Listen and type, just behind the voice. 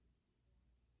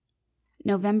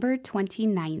November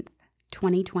 29th,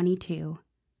 2022.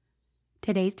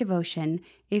 Today's devotion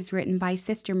is written by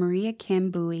Sister Maria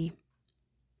Kim Bowie.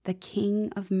 The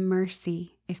King of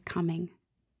Mercy is coming.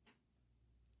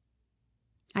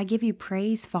 I give you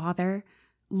praise, Father,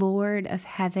 Lord of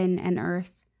heaven and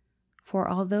earth, for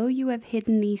although you have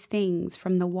hidden these things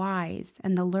from the wise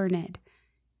and the learned,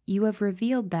 you have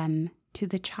revealed them to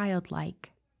the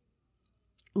childlike.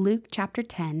 Luke chapter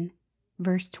 10,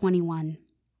 verse 21.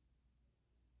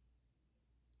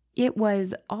 It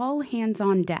was all hands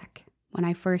on deck when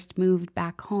I first moved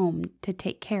back home to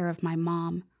take care of my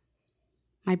mom.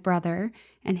 My brother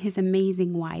and his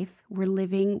amazing wife were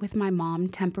living with my mom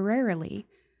temporarily.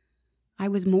 I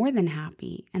was more than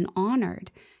happy and honored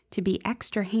to be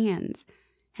extra hands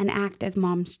and act as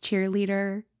mom's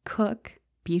cheerleader, cook,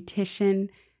 beautician,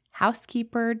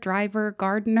 housekeeper, driver,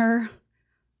 gardener.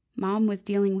 Mom was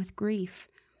dealing with grief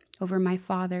over my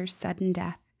father's sudden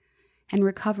death and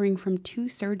recovering from 2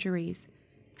 surgeries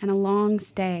and a long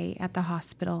stay at the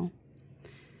hospital.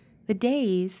 The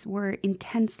days were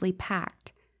intensely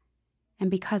packed,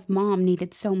 and because Mom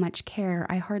needed so much care,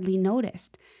 I hardly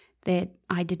noticed that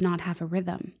I did not have a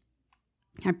rhythm.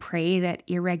 I prayed at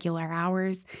irregular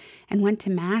hours and went to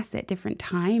Mass at different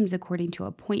times according to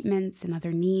appointments and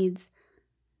other needs.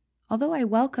 Although I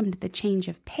welcomed the change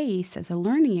of pace as a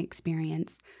learning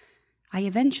experience, I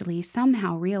eventually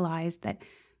somehow realized that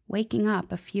waking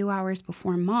up a few hours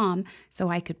before Mom so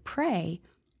I could pray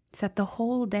set the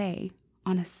whole day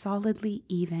on a solidly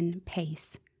even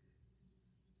pace.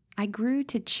 I grew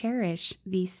to cherish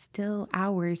these still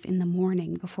hours in the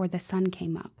morning before the sun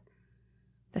came up.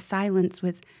 The silence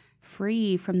was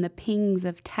free from the pings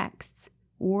of texts,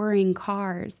 whirring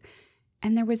cars,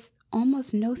 and there was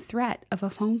almost no threat of a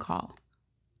phone call.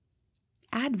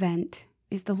 Advent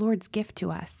is the Lord's gift to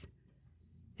us.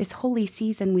 This holy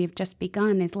season we have just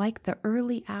begun is like the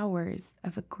early hours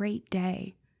of a great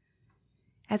day.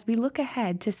 As we look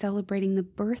ahead to celebrating the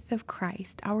birth of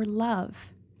Christ, our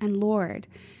love and Lord,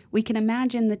 we can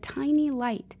imagine the tiny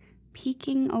light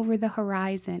peeking over the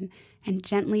horizon and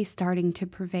gently starting to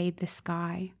pervade the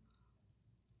sky.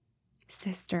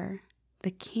 Sister,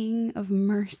 the King of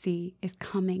Mercy is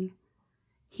coming.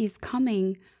 He is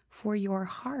coming for your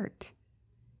heart.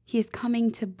 He is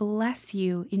coming to bless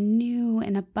you in new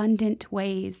and abundant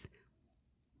ways.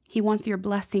 He wants your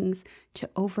blessings to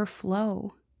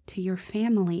overflow to your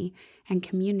family and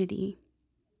community.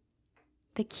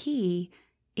 The key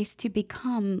is to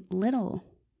become little.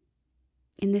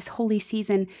 In this holy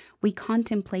season, we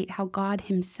contemplate how God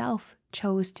Himself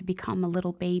chose to become a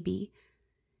little baby.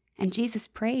 And Jesus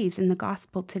prays in the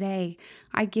gospel today,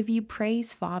 I give you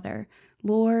praise, Father,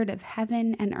 Lord of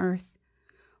heaven and earth,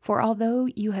 for although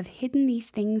you have hidden these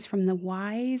things from the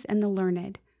wise and the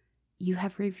learned, you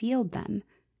have revealed them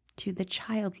to the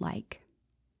childlike.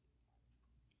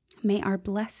 May our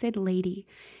Blessed Lady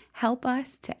help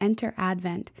us to enter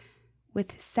Advent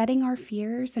with setting our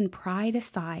fears and pride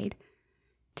aside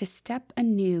to step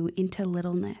anew into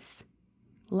littleness,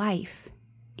 life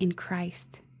in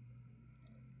Christ.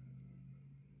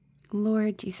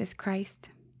 Lord Jesus Christ,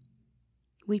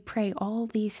 we pray all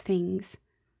these things,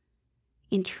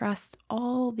 entrust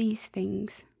all these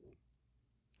things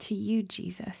to you,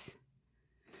 Jesus,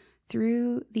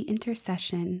 through the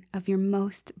intercession of your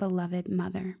most beloved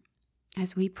Mother,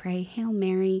 as we pray, Hail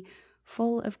Mary,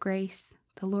 full of grace,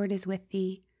 the Lord is with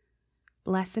thee.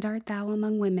 Blessed art thou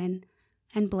among women,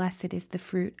 and blessed is the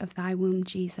fruit of thy womb,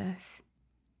 Jesus.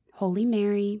 Holy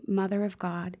Mary, Mother of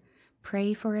God,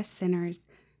 pray for us sinners,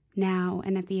 now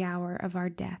and at the hour of our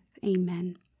death.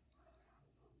 Amen.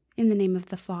 In the name of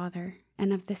the Father,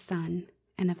 and of the Son,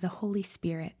 and of the Holy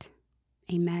Spirit.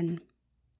 Amen.